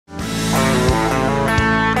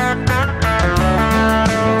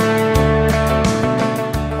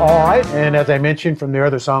right, and as I mentioned from there,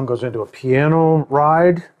 the song goes into a piano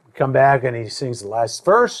ride. We come back and he sings the last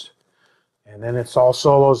verse, and then it's all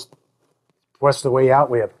solos. The rest of the way out,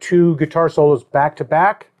 we have 2 guitar solos back to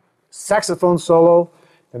back, saxophone solo,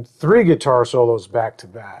 and 3 guitar solos back to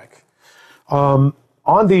back. On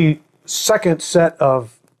the second set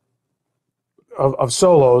of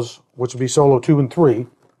solos, which would be solo 2 and 3,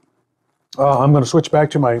 I'm going to switch back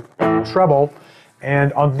to my treble,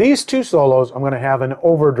 and on these 2 solos, I'm going to have an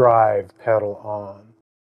overdrive pedal on.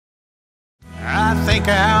 I think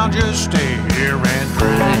I'll just stay here and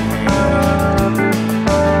drink.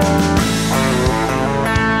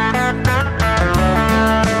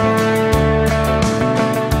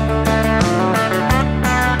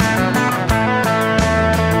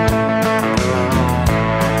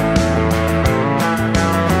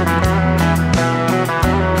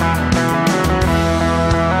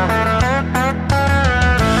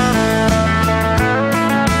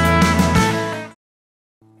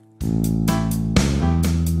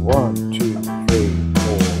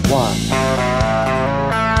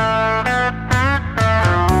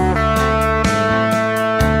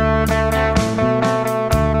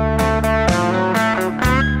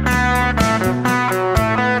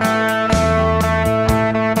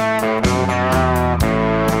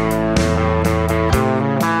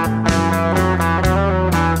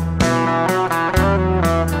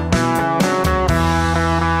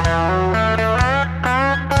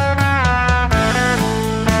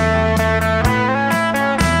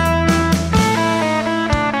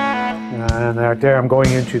 Right there, I'm going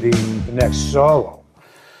into the next solo.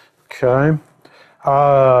 Okay,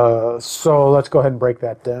 so let's go ahead and break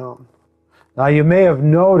that down. Now you may have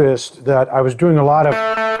noticed that I was doing a lot of,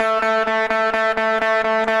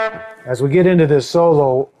 as we get into this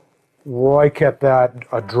solo, Roy kept that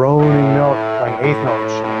a droning note, like 8th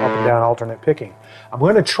notes, up and down alternate picking. I'm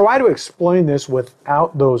going to try to explain this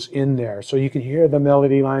without those in there so you can hear the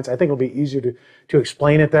melody lines. I think it'll be easier to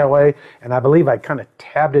explain it that way, and I believe I kind of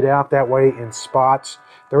tabbed it out that way in spots.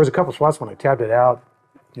 There was a couple spots when I tabbed it out,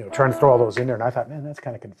 you know, trying to throw all those in there, and I thought, man, that's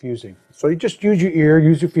kind of confusing. So you just use your ear,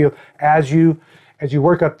 use your feel as you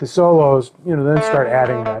work up the solos, you know, then start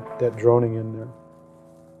adding that droning in there.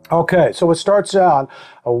 Okay, so it starts out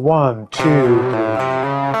a 1, 2, 3.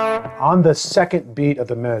 On the second beat of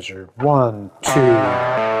the measure, 1, 2. All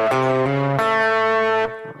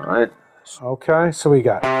right. Okay, so we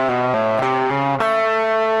got.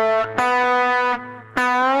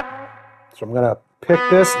 So I'm gonna pick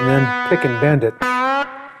this and then pick and bend it.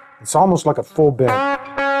 It's almost like a full bend.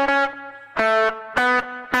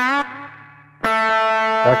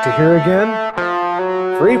 Back to here again.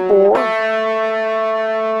 3, 4.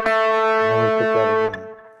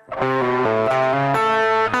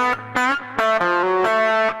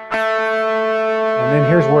 And then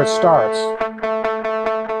here's where it starts.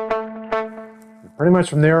 Pretty much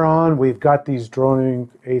from there on, we've got these droning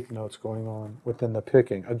 8th notes going on within the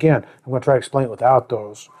picking. Again, I'm going to try to explain it without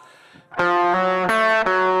those. Okay,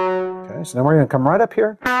 so then we're going to come right up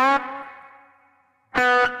here.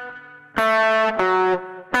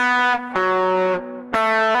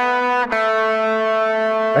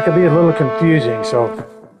 That could be a little confusing, so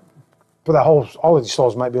for the whole, all of these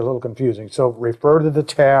solos might be a little confusing. So refer to the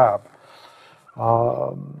tab.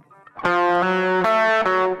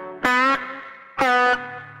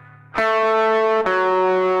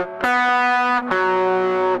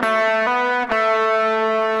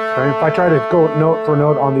 If I try to go note for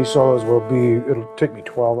note on these solos, it'll take me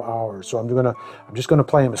 12 hours. So I'm just gonna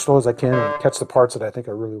play them as slow as I can and catch the parts that I think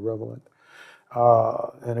are really relevant.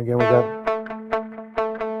 And again, we got,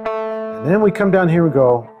 and then we come down here and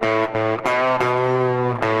go.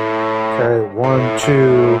 Okay, 1,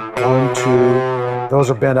 2, 1, 2. Those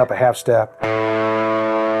are bent up a half step.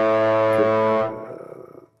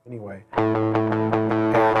 Anyway, 1,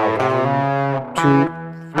 2,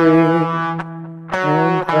 3.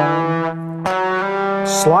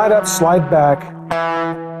 Slide up, slide back,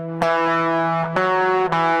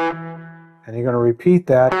 and you're going to repeat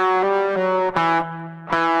that,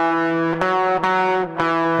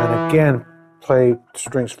 and again play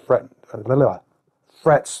strings frets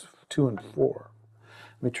 2 and 4.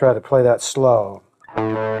 Let me try to play that slow.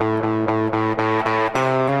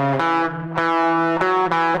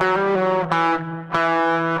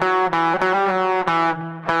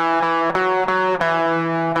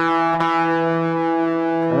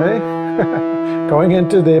 Going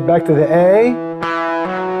into back to the A.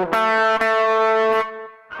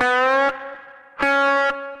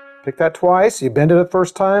 Pick that twice. You bend it the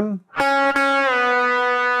first time.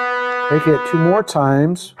 Take it 2 more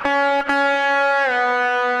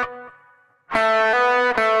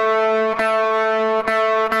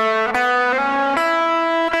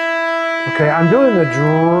Okay, I'm doing the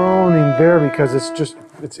droning there because it's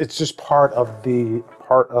just part of the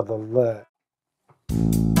lick.